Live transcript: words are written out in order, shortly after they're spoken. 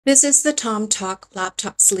This is the Tomtoc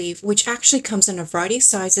laptop sleeve, which actually comes in a variety of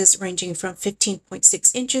sizes ranging from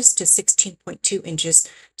 15.6 inches to 16.2 inches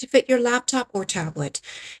to fit your laptop or tablet.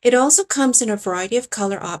 It also comes in a variety of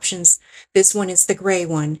color options. This one is the gray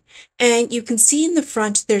one. And you can see in the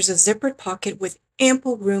front there's a zippered pocket with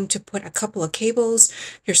ample room to put a couple of cables,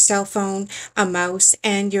 your cell phone, a mouse,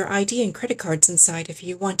 and your ID and credit cards inside if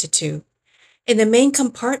you wanted to. In the main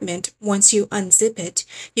compartment, once you unzip it,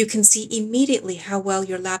 you can see immediately how well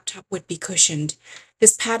your laptop would be cushioned.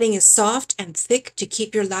 This padding is soft and thick to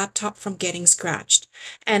keep your laptop from getting scratched.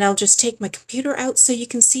 And I'll just take my computer out so you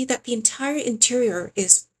can see that the entire interior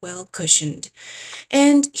is well cushioned.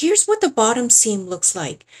 And here's what the bottom seam looks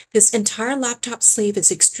like. This entire laptop sleeve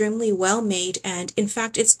is extremely well made, and in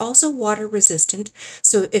fact, it's also water resistant.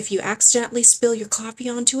 So if you accidentally spill your coffee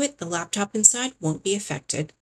onto it, the laptop inside won't be affected.